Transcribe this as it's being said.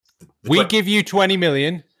We give you 20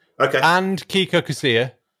 million Okay. and Kiko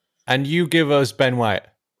Casilla, and you give us Ben White.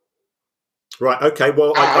 Right, okay.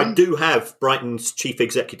 Well, I do have Brighton's chief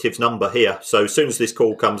executive's number here. So as soon as this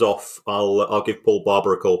call comes off, I'll give Paul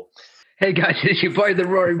Barber a call. Hey guys, it's your boy the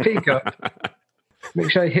Roaring Peacock. Make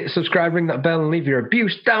sure you hit subscribe, ring that bell, and leave your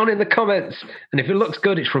abuse down in the comments. And if it looks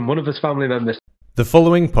good, it's from one of us family members. The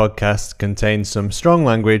following podcast contains some strong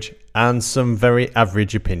language and some very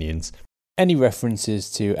average opinions. Any references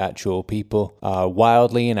to actual people are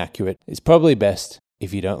wildly inaccurate. It's probably best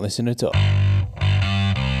if you don't listen at all.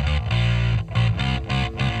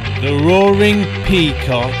 The Roaring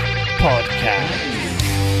Peacock Podcast.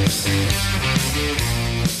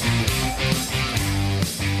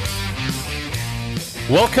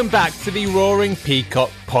 Welcome back to the Roaring Peacock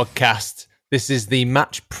Podcast. This is the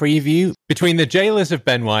match preview between the jailers of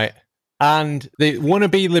Ben White and the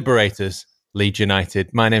wannabe liberators, Leeds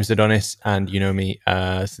United. My name's Adonis, and you know me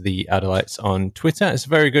as the Adelites on Twitter. It's a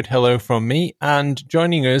very good hello from me. And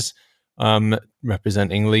joining us,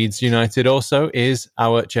 representing Leeds United also, is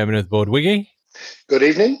our chairman of the board, Wiggy. Good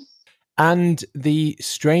evening. And the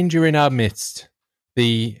stranger in our midst,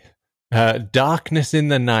 the darkness in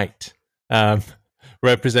the night,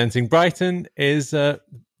 representing Brighton, is the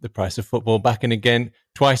price of football back in again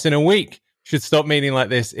twice in a week. Should stop meeting like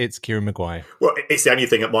this. It's Kieran Maguire. Well, it's the only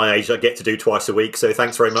thing at my age I get to do twice a week, so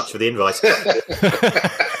thanks very much for the invite.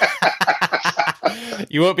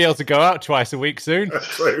 You won't be able to go out twice a week soon.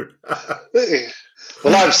 True.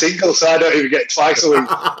 Well, I'm single, so I don't even get twice a week.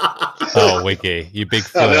 Oh, Wiggy, you big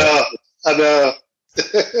flirt. I know.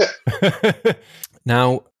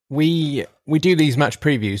 Now, we do these match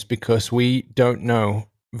previews because we don't know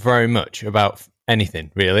very much about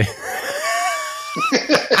anything, really.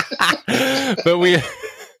 But we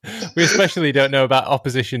especially don't know about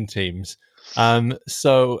opposition teams.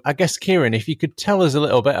 So I guess, Kieran, if you could tell us a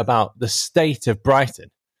little bit about the state of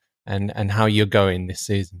Brighton and how you're going this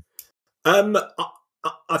season.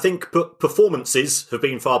 I think performances have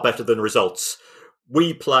been far better than results.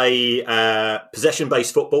 We play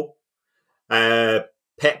possession-based football.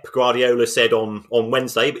 Pep Guardiola said on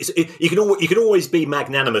Wednesday, you can always be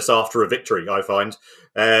magnanimous after a victory, I find,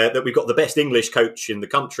 that we've got the best English coach in the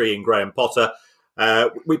country in Graham Potter.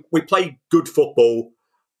 We play good football,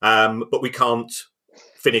 but we can't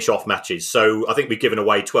finish off matches. So I think we've given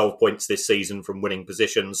away 12 points this season from winning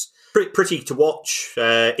positions. Pretty to watch,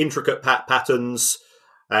 intricate patterns,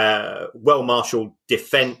 well-marshalled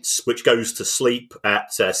defence, which goes to sleep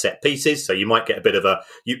at set pieces. So you might get a bit of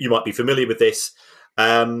you might be familiar with this.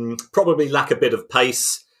 Probably lack a bit of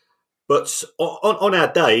pace, but on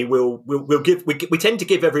our day, we tend to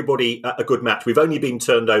give everybody a good match. We've only been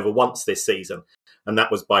turned over once this season, and that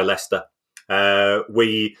was by Leicester.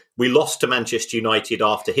 We lost to Manchester United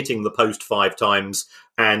after hitting the post 5 times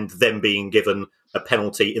and then being given a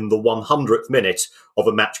penalty in the 100th minute of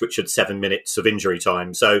a match which had 7 minutes of injury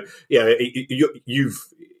time. So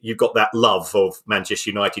you've got that love of Manchester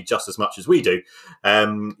United just as much as we do.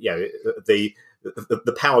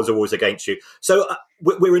 The powers are always against you. So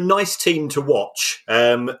we're a nice team to watch.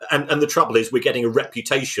 And the trouble is we're getting a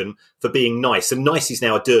reputation for being nice. And nice is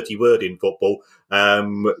now a dirty word in football.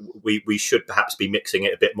 We should perhaps be mixing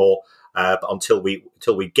it a bit more. But until we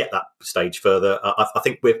get that stage further, I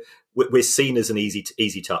think we're seen as an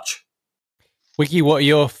easy touch. Wiki, what are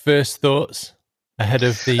your first thoughts ahead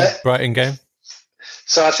of the Brighton game?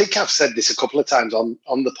 So I think I've said this a couple of times on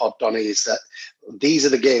the pod, Donny, is that these are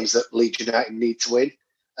the games that Leeds United need to win.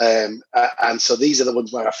 And so these are the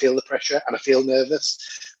ones where I feel the pressure and I feel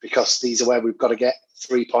nervous because these are where we've got to get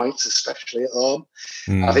 3 points, especially at home.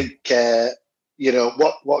 I think,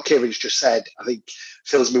 what Kieran's just said, I think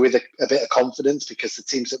fills me with a bit of confidence because the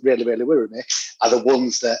teams that really, really worry me are the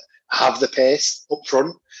ones that have the pace up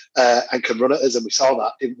front and can run at us. And we saw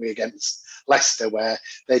that, didn't we, against Leicester, where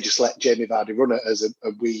they just let Jamie Vardy run at us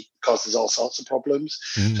and we caused us all sorts of problems.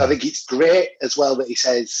 So I think it's great as well that he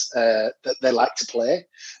says that they like to play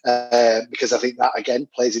because I think that, again,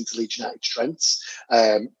 plays into Leeds United's strengths.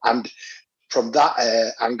 And from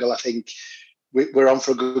that angle, I think we're on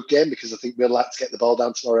for a good game because I think we'd like to get the ball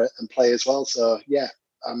down tomorrow and play as well. So, yeah,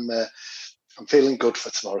 I'm feeling good for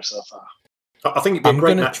tomorrow so far. I think it'd be a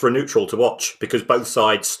great match for a neutral to watch because both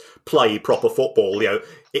sides play proper football. The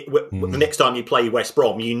next time you play West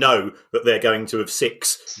Brom, you know that they're going to have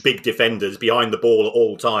 6 big defenders behind the ball at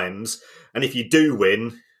all times. And if you do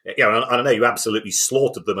win, I know you absolutely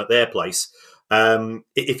slaughtered them at their place.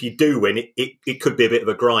 If you do win, it could be a bit of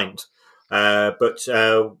a grind. But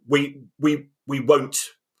we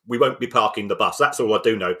won't be parking the bus. That's all I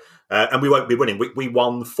do know. And we won't be winning. We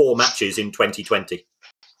won 4 matches in 2020.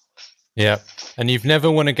 Yeah, and you've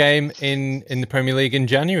never won a game in the Premier League in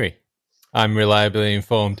January. I'm reliably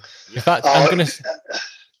informed. In fact, I'm going to.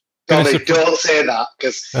 Donny, don't say that,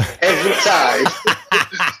 because every time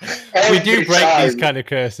we do break these kind of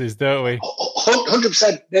curses, don't we?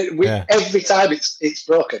 100%. Every time it's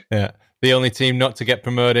broken. Yeah, the only team not to get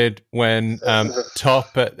promoted when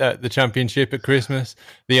top at the Championship at Christmas.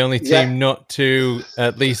 The only team not to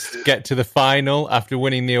at least get to the final after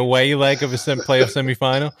winning the away leg of a playoff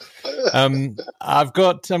semi-final. I'm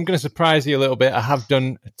going to surprise you a little bit. I have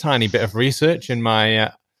done a tiny bit of research in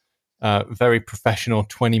my very professional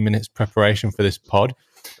 20 minutes preparation for this pod.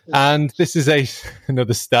 And this is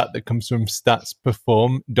another stat that comes from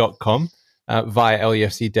statsperform.com via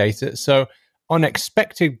LUFC data. So on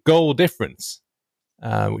expected goal difference,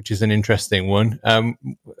 which is an interesting one,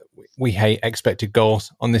 we hate expected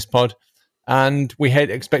goals on this pod, and we hate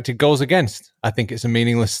expected goals against. I think it's a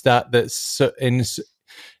meaningless stat that's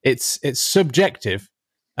it's subjective,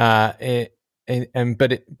 but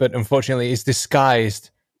unfortunately it's disguised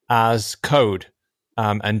as code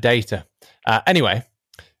and data. Anyway,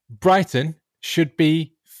 Brighton should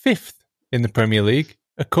be 5th in the Premier League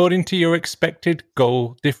according to your expected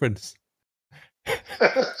goal difference.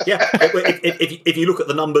 Yeah, if you look at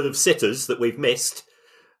the number of sitters that we've missed,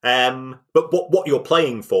 but what you're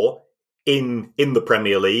playing for in the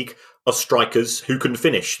Premier League are strikers who can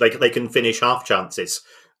finish. They can finish half chances,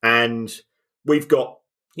 and we've got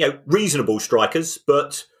reasonable strikers,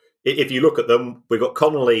 but if you look at them, we've got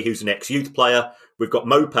Connolly, who's an ex-youth player. We've got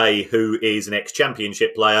Mopé, who is an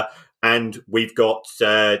ex-championship player. And we've got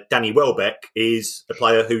Danny Welbeck, is a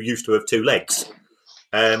player who used to have 2 legs.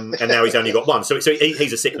 And now he's only got 1. So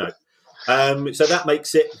he's a sick note. So that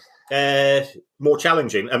makes it more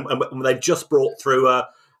challenging. And they've just brought through a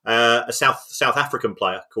South African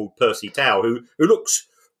player called Percy Tau, who looks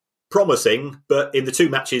promising, but in the 2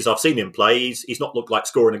 matches I've seen him play, he's not looked like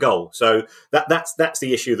scoring a goal. So that's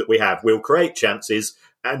the issue that we have. We'll create chances,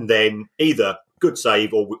 and then either good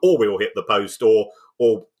save or we'll hit the post, or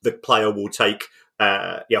the player will take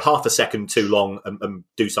half a second too long and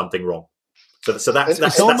do something wrong. So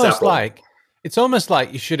that's almost like it's almost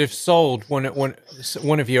like you should have sold one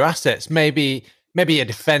of your assets, maybe a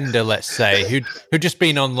defender, let's say, who'd just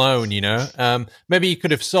been on loan. Maybe you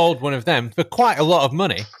could have sold one of them for quite a lot of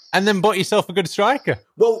money, and then bought yourself a good striker.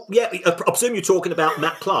 Well, yeah, I presume you're talking about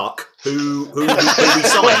Matt Clark, who we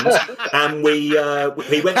signed, and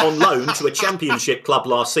he went on loan to a championship club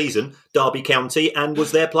last season, Derby County, and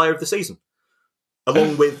was their player of the season.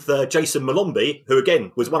 Along with Jason Malombi, who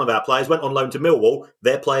again was one of our players, went on loan to Millwall,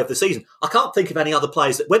 their player of the season. I can't think of any other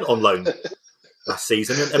players that went on loan last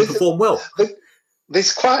season and performed well.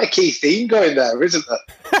 There's quite a key theme going there, isn't there?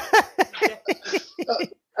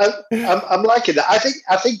 I'm liking that. I think,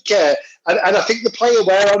 and I think the player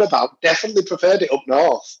we're on about definitely preferred it up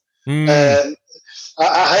north. I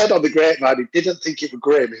heard on the grapevine he didn't think it was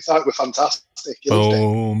grim. He thought it was fantastic.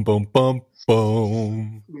 Boom, boom, boom,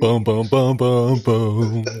 boom, boom, boom, boom, boom,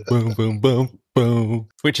 boom, boom, boom, boom, boom.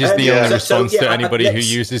 Which is the only response to anybody who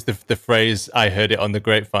uses the phrase "I heard it on the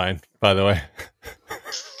grapevine." By the way.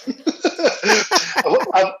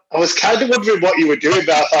 I was kind of wondering what you were doing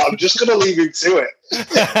there. I thought I'm just going to leave him to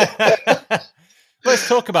it. Let's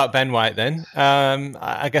talk about Ben White then.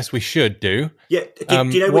 I guess we should do. Yeah. Do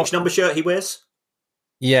you know which number shirt he wears?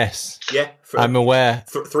 Yes. Yeah. I'm aware.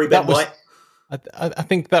 3 Ben White. I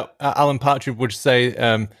think that Alan Partridge would say,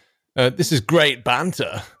 this is great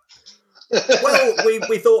banter. Well,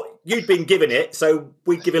 we thought you'd been given it, so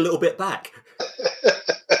we'd give a little bit back.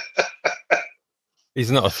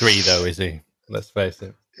 He's not a 3, though, is he? Let's face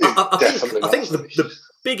it. I think the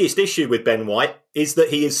biggest issue with Ben White is that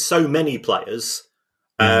he is so many players.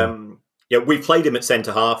 We've played him at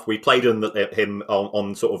centre half. We played him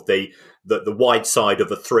on sort of the wide side of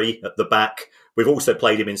a 3 at the back. We've also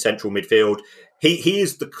played him in central midfield. He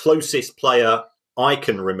is the closest player I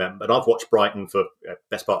can remember, and I've watched Brighton for the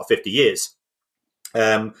best part of 50 years.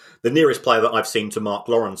 The nearest player that I've seen to Mark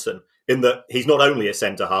Lawrenson, in that he's not only a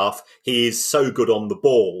centre-half, he is so good on the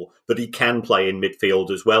ball that he can play in midfield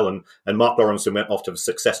as well. And Mark Lawrenson went off to a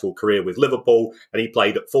successful career with Liverpool, and he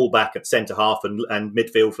played at full-back, at centre-half and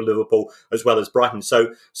midfield for Liverpool, as well as Brighton.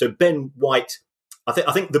 So Ben White, I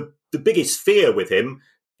think the biggest fear with him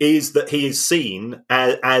is that he is seen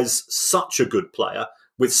as such a good player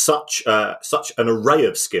with such an array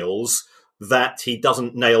of skills that he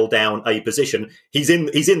doesn't nail down a position. He's in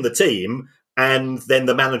the team, and then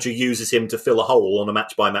the manager uses him to fill a hole on a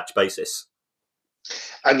match-by-match basis.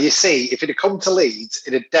 And you see, if he'd have come to Leeds,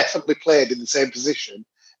 he'd have definitely played in the same position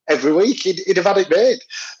every week. He'd have had it made.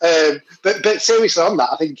 But seriously on that,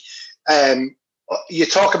 I think you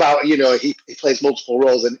talk about, he plays multiple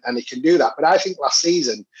roles and he can do that. But I think last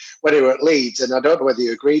season, when he were at Leeds, and I don't know whether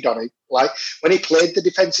you agreed on it, like when he played the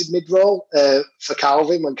defensive mid role for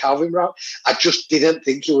Calvin, when Calvin were out, I just didn't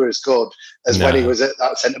think he was as good as when he was at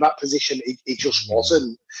that centre-back position. He just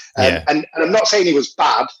wasn't. And I'm not saying he was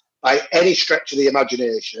bad by any stretch of the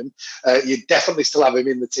imagination. You definitely still have him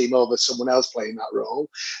in the team over someone else playing that role.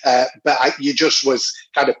 But you just was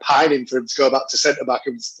kind of pining for him to go back to centre-back,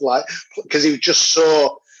 and because he was just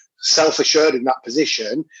so self-assured in that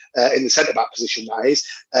position, in the centre-back position, that is,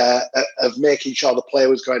 of making sure the player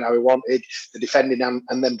was going how he wanted, the defending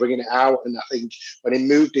and then bringing it out. And I think when he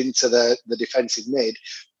moved into the defensive mid,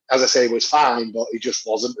 as I say, he was fine, but he just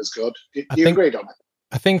wasn't as good. Do you agree on it?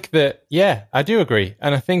 I think that, I do agree.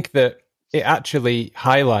 And I think that it actually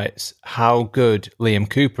highlights how good Liam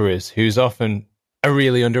Cooper is, who's often a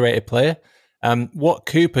really underrated player. What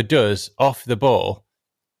Cooper does off the ball,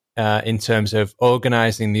 in terms of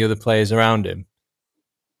organising the other players around him,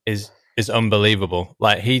 is unbelievable.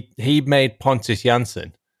 Like he made Pontus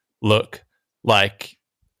Jansson look like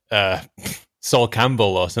Sol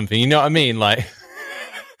Campbell or something. You know what I mean? Like,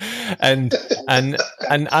 and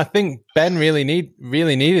I think Ben really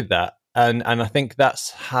needed that, and I think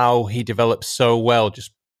that's how he developed so well.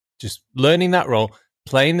 Just learning that role,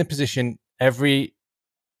 playing the position every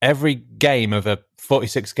game of a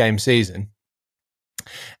 46 game season.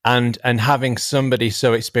 And having somebody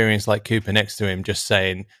so experienced like Cooper next to him, just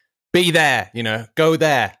saying, "Be there, go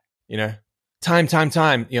there, time,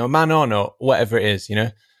 man on," or whatever it is,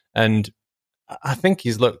 And I think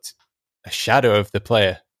he's looked a shadow of the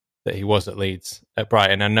player that he was at Leeds, at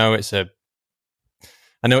Brighton. I know it's a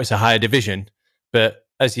higher division, but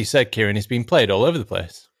as you said, Kieran, he's been played all over the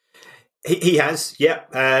place. He has, yeah,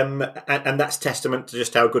 and that's testament to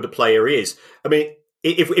just how good a player he is. I mean,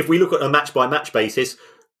 if we look at a match by match basis,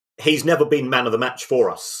 he's never been man of the match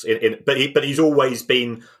for us. But he's always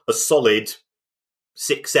been a solid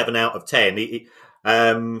 6-7 out of 10.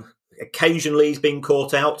 Occasionally he's been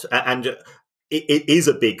caught out, and it is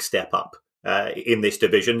a big step up in this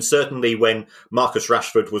division. Certainly when Marcus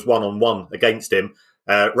Rashford was 1-on-1 against him,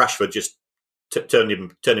 Rashford just turned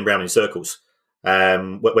him around in circles.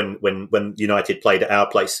 When United played at our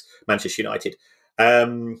place, Manchester United.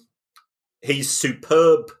 He's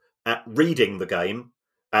superb at reading the game.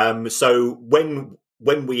 So when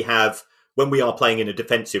we are playing in a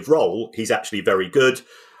defensive role, he's actually very good.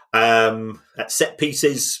 At set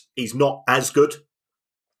pieces, he's not as good,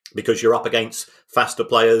 because you're up against faster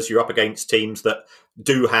players. You're up against teams that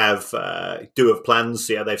do have plans.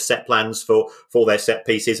 Yeah, they've set plans for their set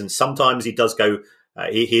pieces, and sometimes he does go.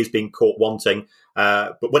 He is being caught wanting,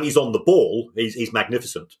 but when he's on the ball, he's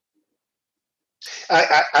magnificent.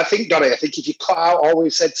 I think, Donny, if you cut out all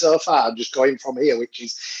we've said so far, just going from here, which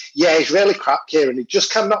is, he's really crap, Kieran. He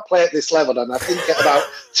just cannot play at this level. And I think at about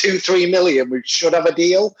 2-3 million, we should have a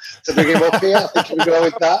deal to bring him up here. I think we go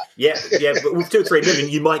with that. Yeah, but with 2-3 million,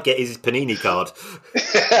 you might get his Panini card.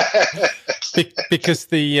 Because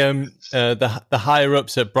the higher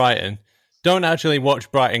ups at Brighton don't actually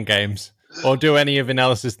watch Brighton games or do any of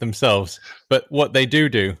analysis themselves. But what they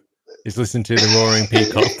do is listen to the Roaring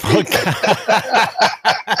Peacock podcast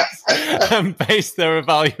and base their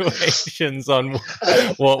evaluations on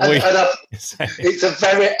what we say. It's a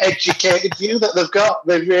very educated view that they've got.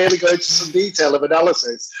 They really go into some detail of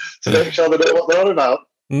analysis to make sure they know what they're on about.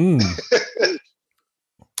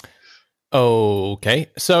 Okay,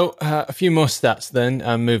 so a few more stats then,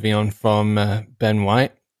 moving on from Ben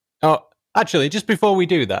White. Oh, actually, just before we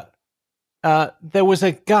do that, there was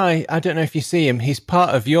a guy, I don't know if you see him, he's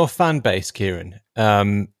part of your fan base, Kieran.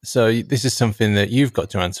 So this is something that you've got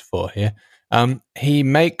to answer for here. He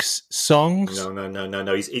makes songs.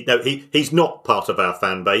 No. He's not part of our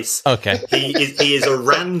fan base. Okay. He is a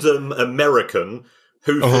random American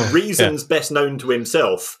who, for reasons best known to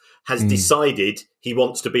himself, has decided he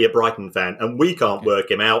wants to be a Brighton fan, and we can't work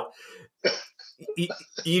him out.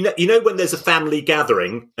 You know when there's a family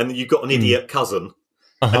gathering and you've got an idiot cousin,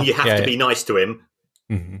 and you have to be nice to him.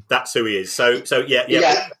 Mm-hmm. That's who he is. So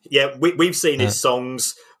we've seen his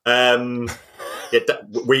songs. We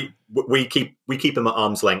keep him at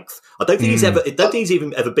arm's length. I don't think he's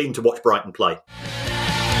even ever been to watch Brighton play.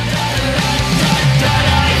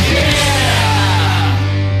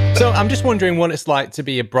 So I'm just wondering what it's like to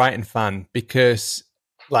be a Brighton fan, because,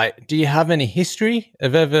 do you have any history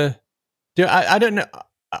of ever? I don't know.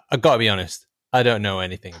 I've got to be honest. I don't know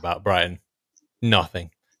anything about Brighton.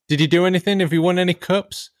 Nothing. Did he do anything? Have you won any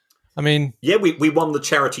cups? I mean... Yeah, we won the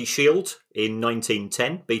Charity Shield in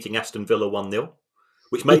 1910, beating Aston Villa 1-0.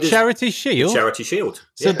 which made Charity Shield. Charity Shield.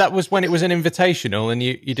 So that was when it was an invitational, and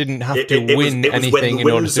you didn't have to win anything. It was when the in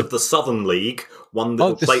order winners to... of the Southern League won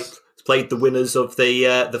played the winners of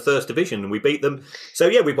the First Division, and we beat them. So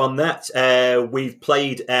yeah, we won that. We've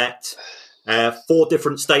played at 4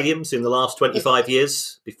 different stadiums in the last 25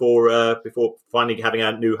 years before finally having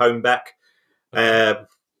our new home back.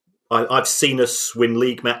 I've seen us win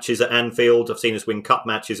league matches at Anfield. I've seen us win cup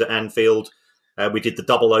matches at Anfield. We did the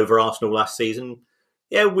double over Arsenal last season.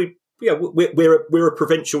 Yeah, we're a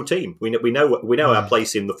provincial team. We know our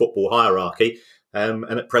place in the football hierarchy, and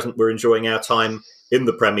at present we're enjoying our time in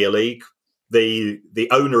the Premier League. The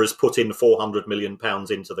owner has put in £400 million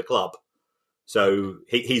into the club, so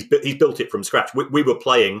he's built it from scratch. We were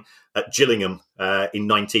playing at Gillingham in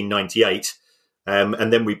 1998,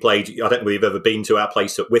 and then we played. I don't know if you've ever been to our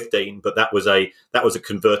place at Withdean, but that was a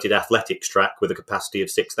converted athletics track with a capacity of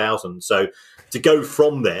 6,000. So to go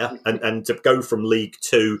from there and to go from League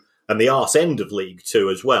Two and the arse end of League Two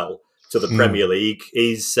as well to the Premier League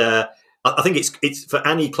is, I think it's for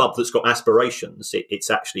any club that's got aspirations. It's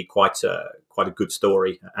actually quite a good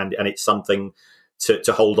story, and it's something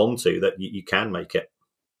to hold on to that you can make it.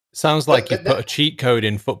 Sounds like you put a cheat code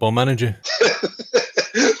in Football Manager.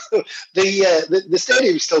 The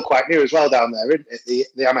stadium's still quite new as well down there, isn't it?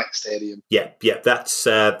 The Amex Stadium. Yeah. That's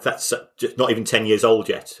just not even 10 years old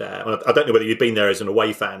yet. I don't know whether you've been there as an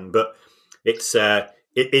away fan, but it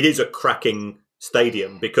is a cracking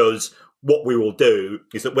stadium, because what we will do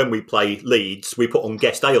is that when we play Leeds, we put on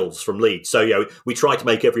guest ales from Leeds. So we try to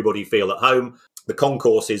make everybody feel at home. The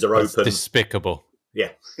concourses are open. Despicable.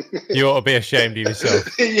 Yeah. You ought to be ashamed of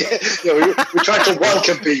yourself. We try to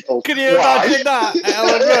welcome people. Can you imagine that at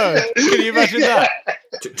Ellen Road? Can you imagine that?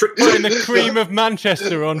 Putting the cream of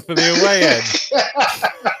Manchester on for the away end.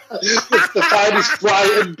 It's the finest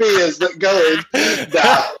Brighton beers that go in.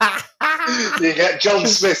 You get John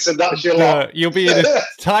Smith's and that's your lot. You'll be in a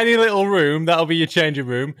tiny little room. That'll be your changing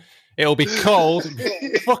room. It'll be cold,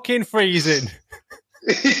 fucking freezing.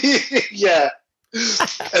 Yeah.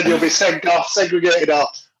 And you'll be segregated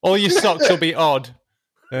off. All your socks will be odd.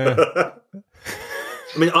 I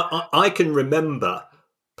mean, I can remember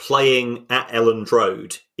playing at Elland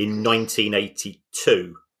Road in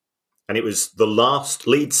 1982, and it was the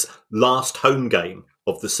Leeds' last home game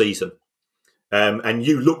of the season. And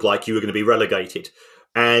you looked like you were going to be relegated.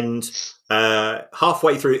 And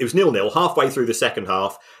halfway through, it was 0-0. Halfway through the second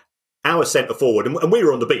half, our centre forward, and we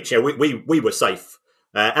were on the beach. We were safe.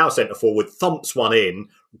 Our centre forward thumps one in,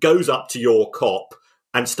 goes up to your cop,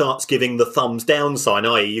 and starts giving the thumbs down sign,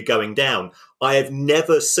 i.e. you're going down. I have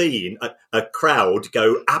never seen a crowd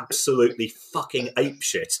go absolutely fucking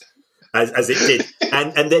apeshit as it did.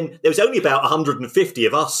 And then there was only about 150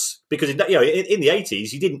 of us, because in the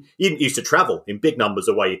 80s you didn't used to travel in big numbers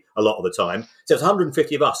away a lot of the time. So it was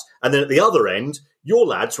 150 of us. And then at the other end, your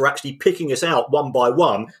lads were actually picking us out one by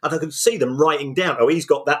one, and I could see them writing down, oh, he's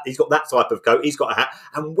got that type of coat, he's got a hat,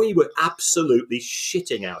 and we were absolutely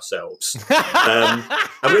shitting ourselves. And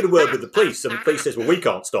we had a word with the police, and the police says, well, we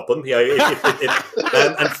can't stop them.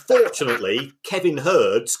 And fortunately, Kevin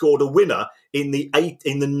Hurd scored a winner in the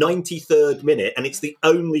 93rd minute, and it's the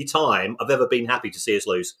only time I've ever been happy to see us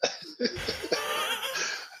lose.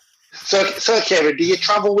 So, Kieran, do you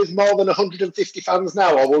travel with more than 150 fans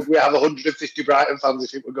now, or would we have 150 Brighton fans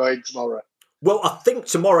if it were going tomorrow? Well, I think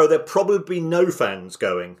tomorrow there'll probably be no fans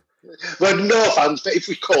going. Well, no fans, but if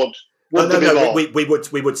we could,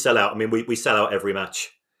 we would sell out. I mean, we sell out every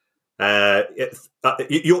match.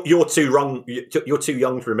 You're too young. You're too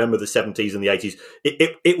young to remember the 70s and the 80s.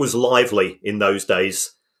 It was lively in those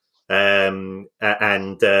days, and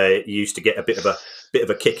you used to get a bit of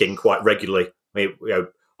a kicking quite regularly. I mean,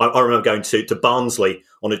 I remember going to Barnsley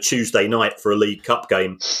on a Tuesday night for a League Cup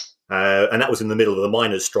game, and that was in the middle of the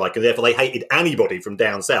miners' strike, and therefore they hated anybody from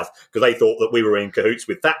down south because they thought that we were in cahoots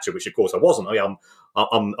with Thatcher, which of course I wasn't. I'm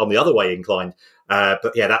the other way inclined,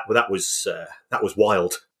 but yeah, that was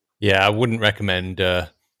wild. Yeah, I wouldn't recommend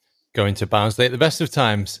going to Barnsley at the best of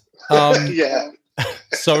times. Yeah.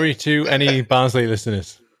 Sorry to any Barnsley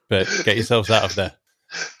listeners, but get yourselves out of there.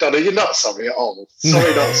 Donna, you're not sorry at all.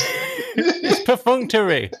 Sorry, not sorry. It's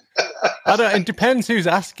perfunctory. It depends who's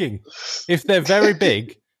asking. If they're very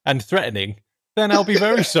big and threatening, then I'll be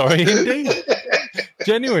very sorry indeed.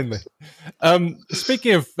 Genuinely.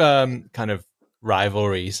 Speaking of kind of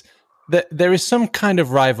rivalries, there is some kind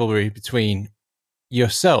of rivalry between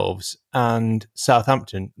yourselves and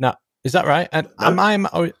Southampton. Now, is that right? And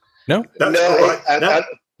no? That's right.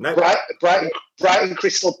 No. Brighton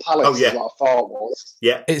Crystal Palace is what I thought was.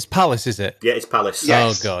 Yeah. It's Palace, is it? Yeah, it's Palace.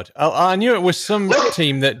 Yes. Oh, God. I knew it was some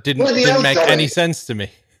team that didn't make any sense to me.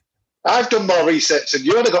 I've done more research than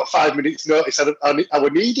you. Only got 5 minutes notice. I were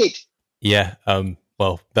needed. Yeah.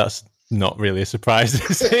 Well, that's not really a surprise,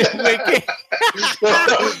 is it, Mickey?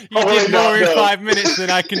 You did more in 5 minutes than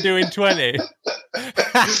I can do in 20.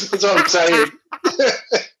 That's what I'm saying.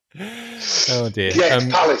 Oh dear. Yeah,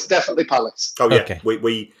 Palace, definitely Palace. Oh yeah, Okay.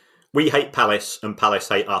 We hate Palace and Palace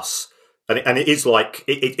hate us, and it is like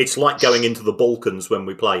it's like going into the Balkans when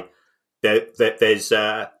we play. There's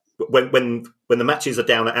when the matches are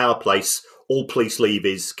down at our place, all police leave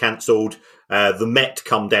is cancelled. The Met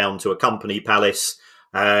come down to accompany Palace.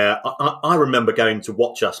 I remember going to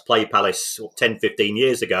watch us play Palace 10, 15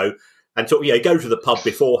 years ago, and go to the pub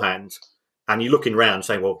beforehand, and you're looking around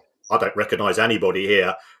saying, well, I don't recognise anybody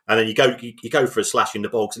here. And then you go for a slash in the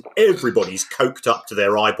bogs, and everybody's coked up to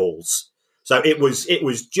their eyeballs. So it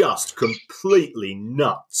was just completely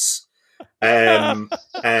nuts. And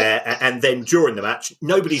then during the match,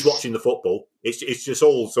 nobody's watching the football. It's just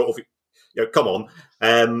all sort of, come on.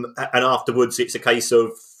 And afterwards, it's a case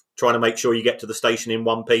of trying to make sure you get to the station in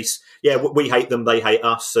one piece. Yeah, we hate them, they hate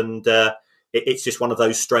us, and it's just one of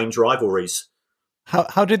those strange rivalries.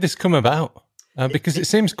 How did this come about? Because it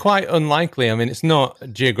seems quite unlikely. I mean, it's not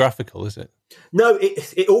geographical, is it? No,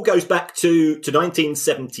 it all goes back to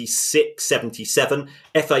 1976, 77,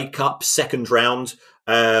 FA Cup, second round.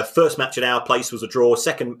 First match at our place was a draw.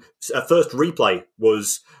 First replay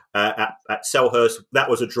was at Selhurst. That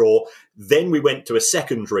was a draw. Then we went to a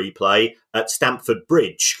second replay at Stamford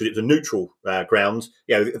Bridge because it was a neutral ground.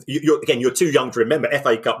 You're too young to remember.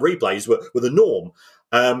 FA Cup replays were the norm.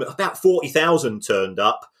 About 40,000 turned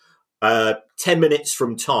up. 10 minutes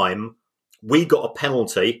from time, we got a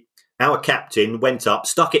penalty. Our captain went up,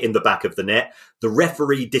 stuck it in the back of the net. The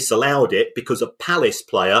referee disallowed it because a Palace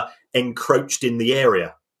player encroached in the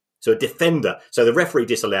area. So a defender. So the referee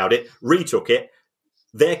disallowed it, retook it.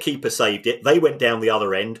 Their keeper saved it. They went down the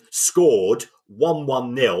other end, scored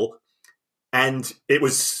 1-1-0. And it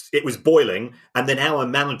was boiling. And then our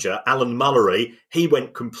manager, Alan Mullery, he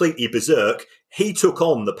went completely berserk. He took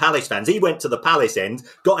on the Palace fans. He went to the Palace end,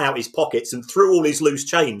 got out his pockets and threw all his loose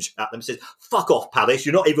change at them. Said, fuck off, Palace.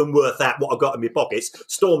 You're not even worth that, what I've got in my pockets.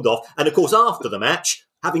 Stormed off. And, of course, after the match,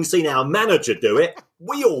 having seen our manager do it,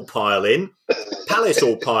 we all pile in. Palace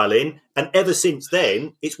all pile in. And ever since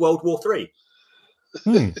then, it's World War III.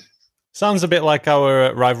 Sounds a bit like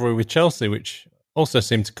our rivalry with Chelsea, which also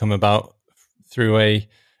seemed to come about through a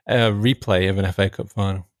replay of an FA Cup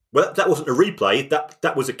final. Well, that wasn't a replay.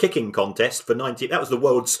 That was a kicking contest for 90. That was the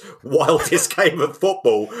world's wildest game of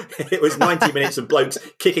football. It was 90 minutes of blokes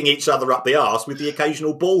kicking each other up the arse with the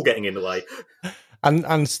occasional ball getting in the way.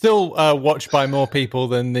 And still watched by more people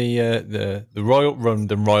than the royal run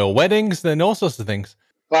than royal weddings, than all sorts of things.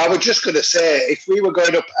 Well, I was just going to say, if we were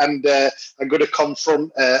going up and going to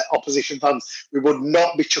confront opposition fans, we would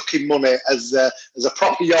not be chucking money as a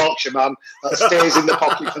proper Yorkshireman that stays in the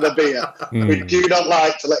pocket for the beer. We do not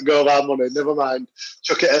like to let go of our money. Never mind,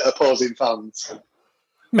 chuck it at opposing fans.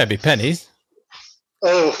 Maybe pennies.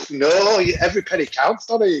 Oh, no, every penny counts,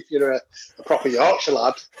 Donny, if you're a proper Yorkshire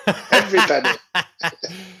lad. Every penny.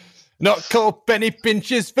 Not called penny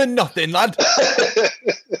pinches for nothing, lad.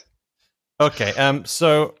 Okay,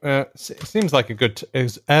 so it seems like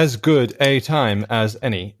as good a time as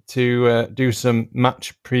any to do some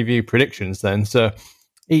match preview predictions then. So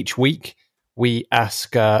each week we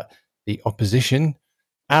ask the opposition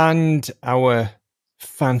and our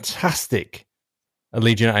fantastic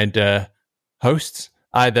Leeds United hosts.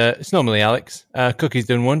 Either it's normally Alex, Cookie's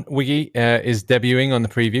done one, Wiggy is debuting on the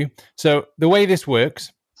preview. So the way this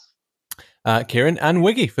works, Kieran and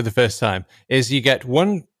Wiggy for the first time, is you get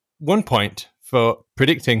one point for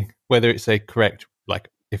predicting whether it's a correct, like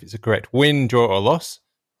if it's a correct win, draw, or loss,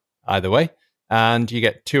 either way. And you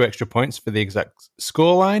get 2 extra points for the exact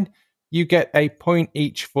scoreline. You get a point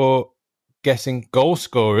each for guessing goal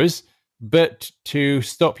scorers, but to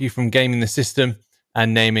stop you from gaming the system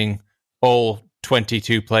and naming all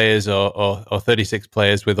 22 players or 36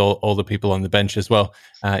 players with all the people on the bench as well,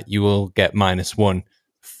 you will get -1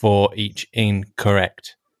 for each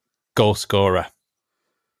incorrect goal scorer.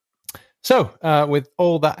 So, with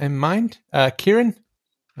all that in mind, Kieran,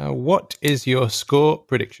 what is your score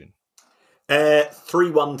prediction?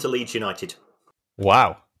 3-1 to Leeds United.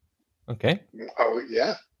 Wow. Okay. Oh,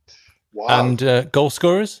 yeah. Wow. And goal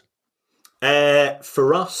scorers?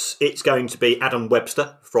 For us, it's going to be Adam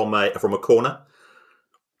Webster from a corner.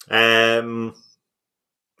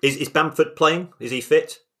 Is Bamford playing? Is he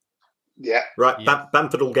fit? Yeah. Right. Yeah.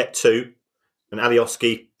 Bamford will get 2, and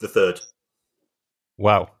Alioski the 3rd.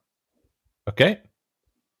 Wow. Okay.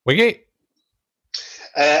 Wiggy?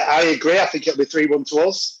 I agree. I think it'll be 3-1 to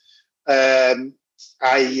us.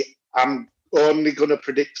 I I'm only going to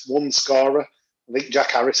predict one scorer. I think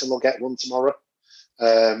Jack Harrison will get one tomorrow.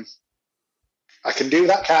 I can do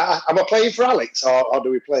that, can't I? Am I playing for Alex, or do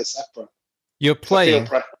we play separate? You're playing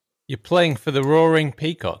for the Roaring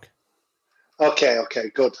Peacock. Okay,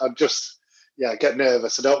 good. I'm just get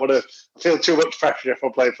nervous. I don't want to feel too much pressure if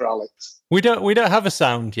I'm playing for Alex. We don't have a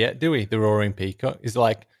sound yet, do we? The Roaring Peacock is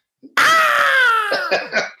like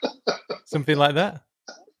something like that.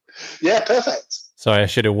 Yeah, perfect. Sorry, I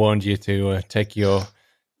should have warned you to take your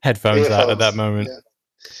headphones out at that moment. Yeah.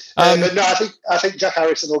 But no, I think Jack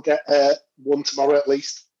Harrison will get one tomorrow at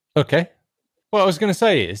least. Okay. What I was going to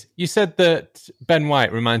say is, you said that Ben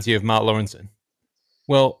White reminds you of Mark Lawrenson.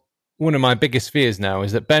 Well, one of my biggest fears now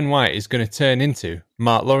is that Ben White is going to turn into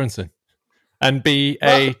Mark Lawrenson and be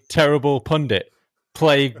a terrible pundit,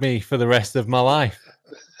 plague me for the rest of my life.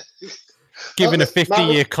 Given a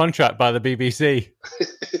 50-year contract by the BBC.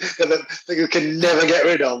 That you can never get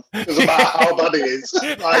rid of. It doesn't matter how bad he is.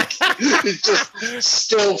 Like, he's just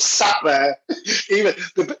still sat there. Even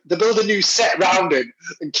they build a new set around him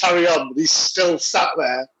and carry on, but he's still sat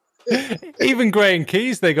there. Even Graham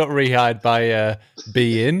Keys, they got rehired by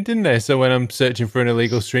beIN, didn't they? So when I'm searching for an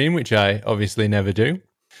illegal stream, which I obviously never do,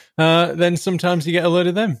 then sometimes you get a load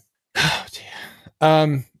of them. Oh,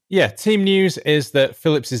 dear. Team news is that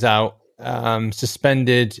Phillips is out.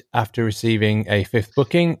 Suspended after receiving a fifth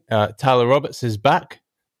booking. Tyler Roberts is back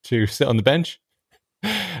to sit on the bench.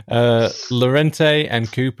 Llorente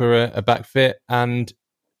and Cooper are back fit, and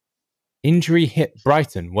injury hit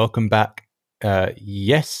Brighton. Welcome back.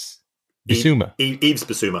 Yes, Bissouma. Yves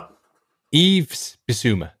Bissouma. Yves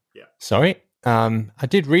Bissouma. Yeah. Sorry. I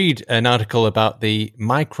did read an article about the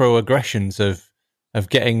microaggressions of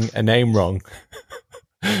getting a name wrong.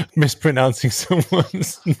 Mispronouncing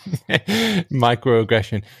someone's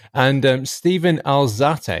microaggression. And Stephen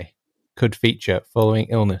Alzate could feature following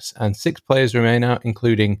illness. And 6 players remain out,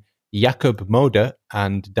 including Jakub Moder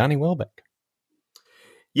and Danny Welbeck.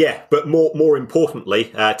 Yeah, but more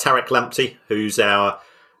importantly, Tarek Lamptey, who's our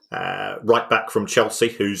right back from Chelsea,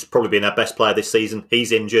 who's probably been our best player this season,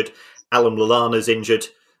 he's injured. Alan Lallana's injured.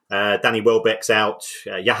 Danny Welbeck's out.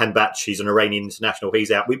 Jahan Bach, he's an Iranian international,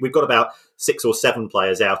 he's out. We've got about 6 or 7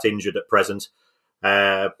 players out injured at present.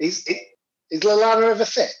 Is Lallana ever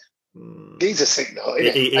fit? He's a sick note.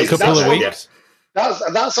 A couple of weeks.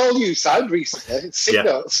 That's all you signed recently. It's sick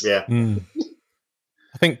notes. Yeah.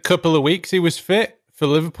 I think a couple of weeks he was fit for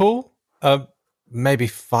Liverpool. Maybe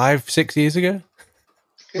 5-6 years ago.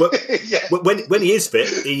 Well, when he is fit,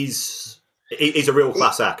 he's a real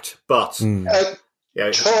class act. But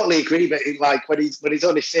totally agree. But like when he's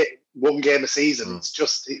only fit one game a season,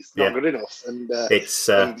 it's not good enough. And it's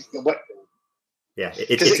a challenge.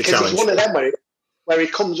 It's one of them where he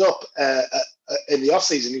comes up in the off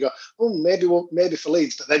season. You go, maybe for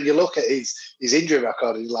Leeds, but then you look at his injury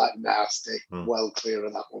record, and he's like nasty. Well clear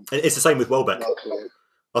of that one. It's the same with Welbeck. Well clear.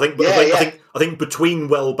 I think between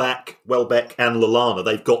Welbeck and Lallana,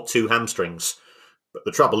 they've got 2 hamstrings. But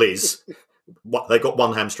the trouble is, they've got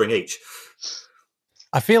 1 hamstring each.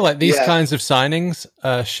 I feel like these kinds of signings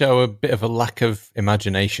show a bit of a lack of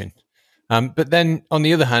imagination. But then, on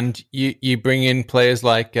the other hand, you bring in players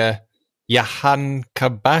like Jahan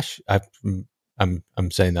Kabash.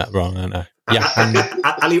 I'm saying that wrong, aren't I?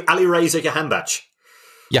 Ali Reza Jahanbach.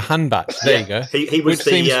 Jahanbach, there you go. He was which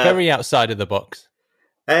seems very outside of the box.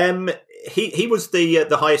 He was the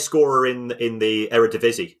highest scorer in the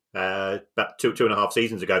Eredivisie about 2.5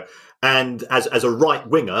 seasons ago, and as a right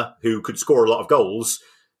winger who could score a lot of goals,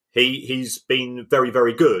 he's been very,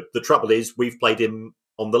 very good. The trouble is we've played him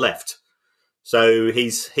on the left, so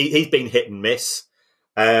he's been hit and miss.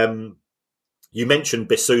 You mentioned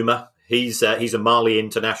Bissouma. He's a Mali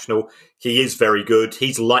international. He is very good.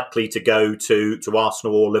 He's likely to go to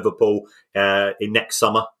Arsenal or Liverpool in next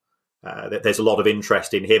summer. There's a lot of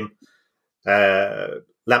interest in him.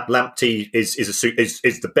 Lamptey is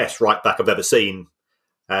the best right back I've ever seen.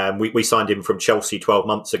 We signed him from Chelsea 12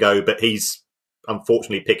 months ago, but he's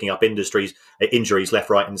unfortunately picking up injuries left,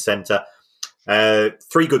 right, and centre.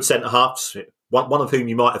 3 good centre halves, one of whom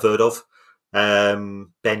you might have heard of,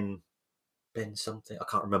 Ben something, I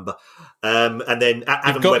can't remember. And then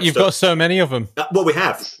Adam Webster. You've got so many of them. Well, we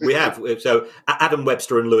have. So Adam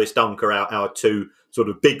Webster and Lewis Dunk are our 2 sort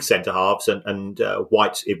of big centre halves, and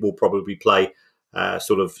White will probably play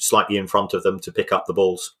sort of slightly in front of them to pick up the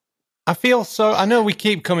balls. I know we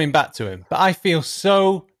keep coming back to him, but I feel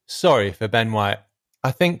so sorry for Ben White.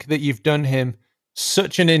 I think that you've done him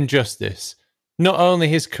such an injustice. Not only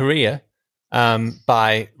his career,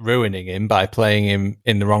 by ruining him, by playing him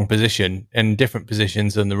in the wrong position, in different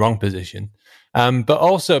positions than the wrong position, but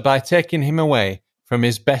also by taking him away from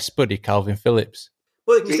his best buddy, Calvin Phillips.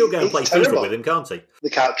 Well, he can still go and play terrible. FIFA with him, can't he? They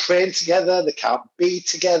can't train together. They can't be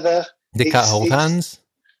together. They can't hold hands.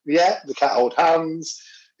 Yeah, they can't hold hands.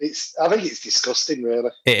 I think it's disgusting, really.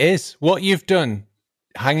 It is. What you've done,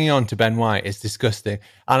 hanging on to Ben White, is disgusting.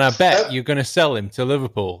 And I bet you're going to sell him to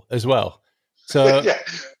Liverpool as well. So, Yeah.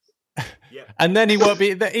 and then he won't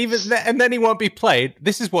be and then he won't be played.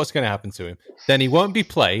 This is what's going to happen to him. Then he won't be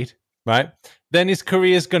played, right? Then his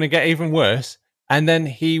career's going to get even worse. And then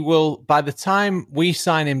he will, by the time we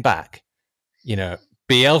sign him back,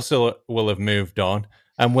 Bielsa will have moved on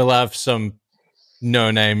and we'll have some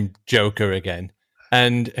no-name joker again.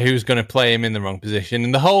 And who's going to play him in the wrong position.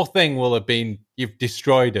 And the whole thing will have been, you've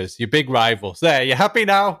destroyed us, your big rivals. There, you happy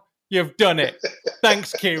now? You've done it.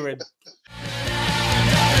 Thanks, Kieran.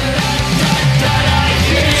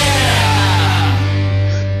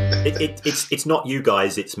 It's not you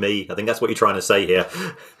guys, it's me. I think that's what you're trying to say here.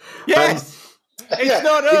 Yes! It's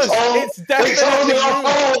not us. It's definitely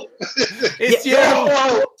you. It's you.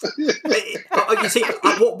 You see,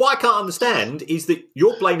 what I can't understand is that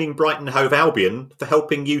you're blaming Brighton Hove Albion for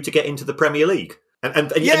helping you to get into the Premier League.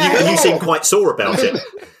 And you seem quite sore about it.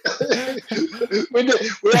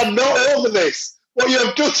 We are not over this. What you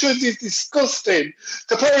have done to us is disgusting.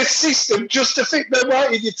 To play a system just to fit Ben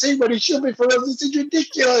White in your team when he should be for us, this is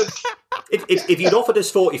ridiculous. If you'd offered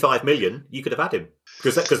us 45 million, you could have had him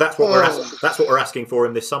because that's what we're asking for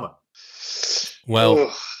him this summer.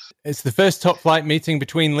 Well, it's the first top flight meeting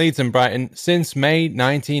between Leeds and Brighton since May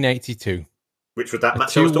 1982. Which was that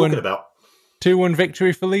match I was talking about. 2-1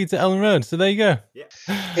 victory for Leeds at Ellen Road. So there you go. Yeah.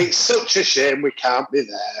 It's such a shame we can't be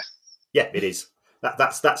there. Yeah, it is.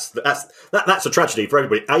 That's a tragedy for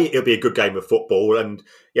everybody. It'll be a good game of football, and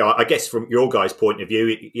I guess from your guys' point of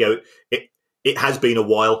view, it has been a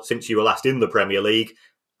while since you were last in the Premier League,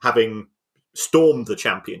 having stormed the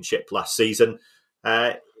Championship last season.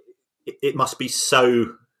 It must be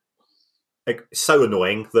so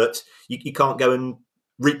annoying that you can't go and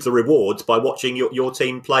reap the rewards by watching your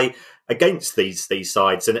team play against these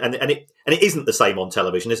sides, and it isn't the same on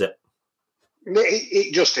television, is it?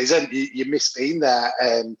 It just isn't. You miss being there,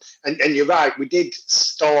 and you're right. We did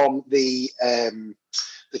storm the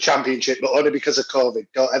Championship, but only because of COVID.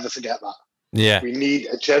 Don't ever forget that. Yeah, we need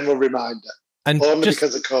a general reminder, and only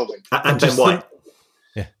because of COVID. And Ben White,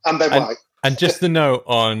 and Ben White. And just the note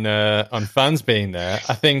on fans being there,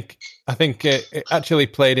 I think it actually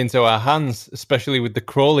played into our hands, especially with the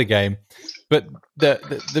Crawley game. But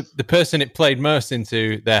the person it played most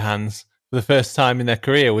into their hands for the first time in their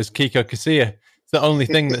career was Kiko Casilla. It's the only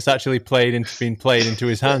thing that's actually been played into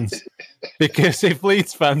his hands. Because if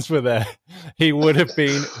Leeds fans were there, he would have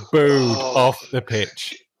been booed off the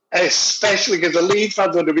pitch. Especially because the Leeds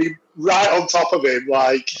fans would have been right on top of him,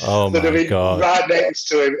 they'd have been right next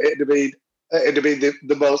to him. It'd have been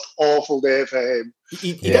the most awful day for him.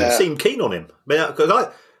 He doesn't seem keen on him.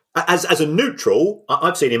 Because as a neutral,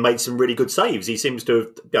 I've seen him make some really good saves. He seems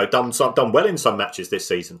to have done well in some matches this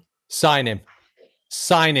season. Sign him,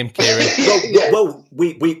 Kieran. Well,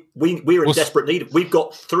 we're in desperate need. We've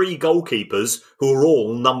got 3 goalkeepers who are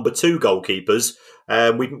all number 2 goalkeepers.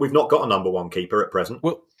 We've not got a number 1 keeper at present.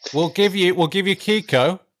 We'll give you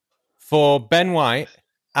Kiko for Ben White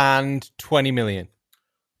and 20 million.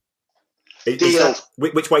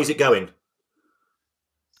 Which way is it going?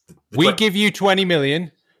 We give you 20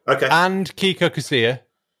 million, and Kiko Casilla,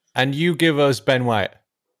 and you give us Ben White.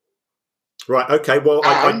 Right, okay. Well,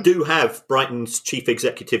 I do have Brighton's chief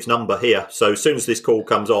executive's number here, so as soon as this call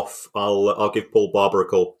comes off, I'll give Paul Barber a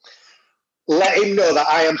call. Let him know that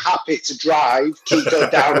I am happy to drive Kiko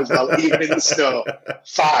down as well, even in the snow.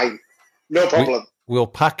 Fine, no problem. We'll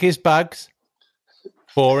pack his bags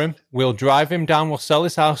for him. We'll drive him down. We'll sell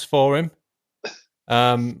his house for him.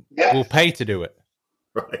 We'll pay to do it.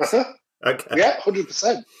 Right. Okay. Yeah,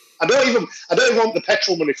 100%. I don't even want the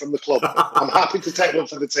petrol money from the club. I'm happy to take one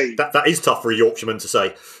for the team. That is tough for a Yorkshireman to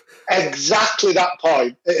say. Exactly that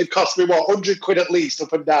point. It cost me, 100 quid at least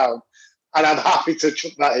up and down. And I'm happy to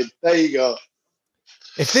chuck that in. There you go.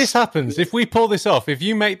 If this happens, if we pull this off, if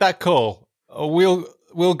you make that call,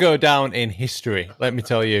 we'll go down in history, let me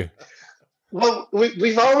tell you. Well,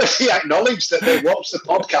 we've already acknowledged that they watch the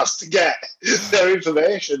podcast to get their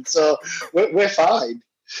information, so we're fine.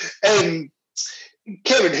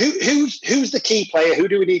 Kieran, who's the key player? Who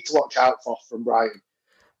do we need to watch out for from Brighton?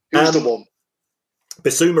 Who's the one?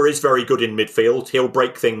 Bissouma is very good in midfield. He'll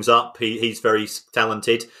break things up. He's very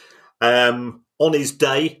talented. On his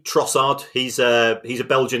day, Trossard, he's a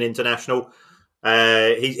Belgian international.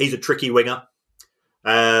 He's a tricky winger.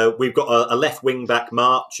 We've got a left wing back,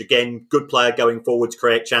 March, again, good player going forward to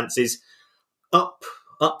create chances. Up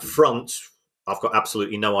front, I've got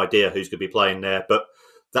absolutely no idea who's going to be playing there. But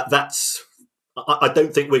that's. I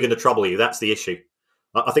don't think we're going to trouble you. That's the issue.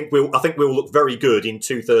 I think we'll look very good in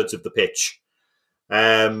 2/3 of the pitch.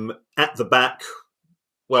 At the back,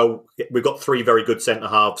 well, we've got 3 very good centre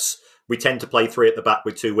halves. We tend to play 3 at the back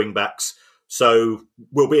with 2 wing backs, so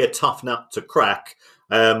we'll be a tough nut to crack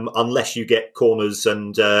unless you get corners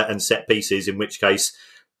and set pieces, in which case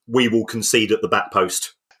we will concede at the back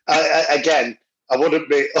post. Again, I wouldn't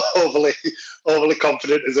be overly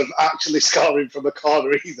confident as of actually scoring from a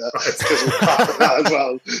corner either, because we're crap at that as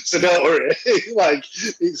well. So don't worry. Like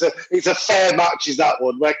it's a fair match, is that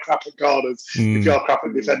one? We're crap at corners. If you're crap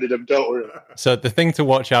at defending them, don't worry. So the thing to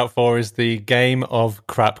watch out for is the game of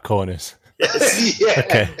crap corners. Yes. Yeah.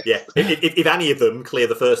 Okay. Yeah. If any of them clear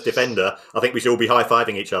the first defender, I think we should all be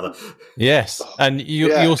high-fiving each other. Yes, and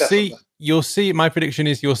you'll see. You'll see. My prediction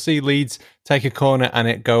is you'll see Leeds take a corner and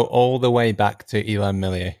it go all the way back to Elan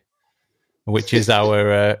Millier, which is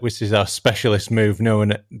our specialist move. No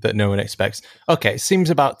one expects. Okay, it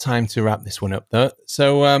seems about time to wrap this one up, though.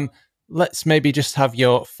 So let's maybe just have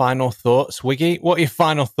your final thoughts, Wiggy. What are your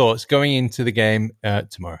final thoughts going into the game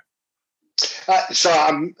tomorrow? So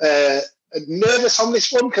I'm nervous on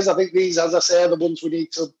this one because I think these, as I say, are the ones we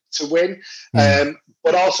need to win.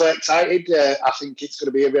 But also excited. I think it's going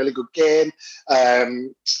to be a really good game.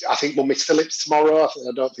 I think we'll miss Phillips tomorrow.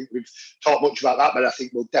 I don't think we've talked much about that, but I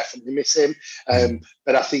think we'll definitely miss him.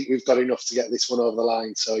 But I think we've got enough to get this one over the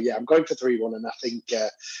line. So yeah, I'm going for 3-1, and I think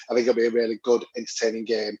it'll be a really good, entertaining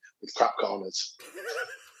game with crap corners.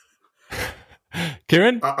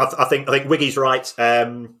 Kieran, I think Wiggy's right.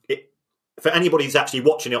 For anybody who's actually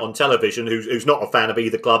watching it on television, who's not a fan of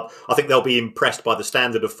either club, I think they'll be impressed by the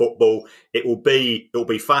standard of football. It will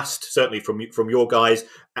be fast, certainly from your guys.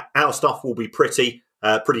 Our stuff will be pretty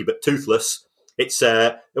but toothless. It's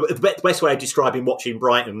the best way of describing watching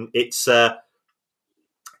Brighton. It's a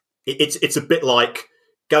bit like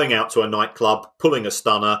going out to a nightclub, pulling a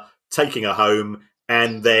stunner, taking her home,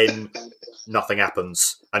 and then nothing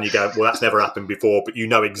happens. And you go, well, that's never happened before, but you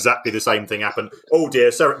know exactly the same thing happened. Oh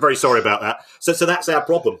dear, so very sorry about that. So that's our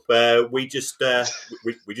problem. We just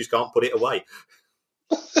can't put it away.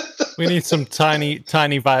 we need some tiny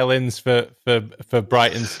violins for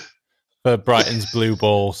Brighton's blue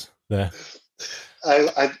balls there.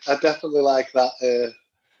 I definitely like that.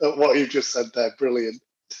 What you just said there, brilliant.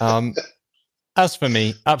 As for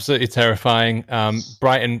me, absolutely terrifying.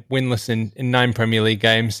 Brighton winless in 9 Premier League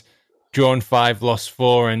games. Drawn 5, lost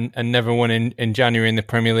 4, and never won in January in the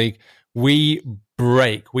Premier League. We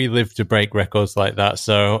live to break records like that.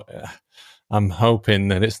 So I'm hoping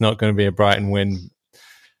that it's not going to be a Brighton win.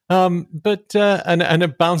 But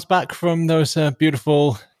a bounce back from those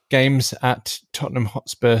beautiful games at Tottenham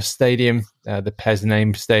Hotspur Stadium, the Pez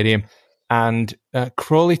named stadium, and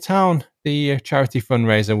Crawley Town, the charity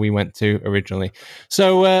fundraiser we went to originally.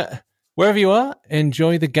 So wherever you are,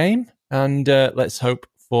 enjoy the game, and let's hope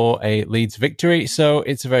for a Leeds victory. So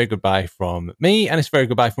it's a very goodbye from me, and it's a very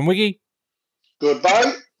goodbye from Wiggy.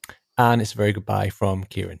 Goodbye. And it's a very goodbye from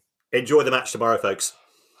Kieran. Enjoy the match tomorrow, folks.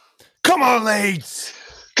 Come on, Leeds!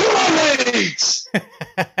 Come on, Leeds!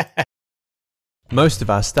 Most of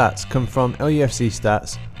our stats come from LUFC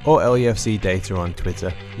Stats or LUFC Data on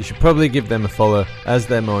Twitter. You should probably give them a follow, as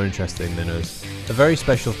they're more interesting than us. A very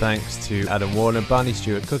special thanks to Adam Warner, Barney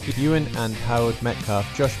Stewart, Cookie Ewan and Howard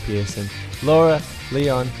Metcalf, Josh Pearson, Laura,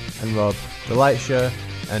 Leon and Rob, The Light Show,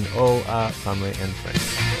 and all our family and friends.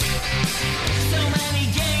 So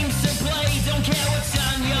many games to play, don't care what's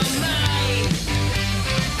on your mind.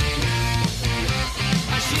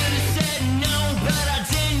 I should have said no, but I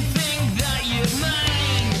did.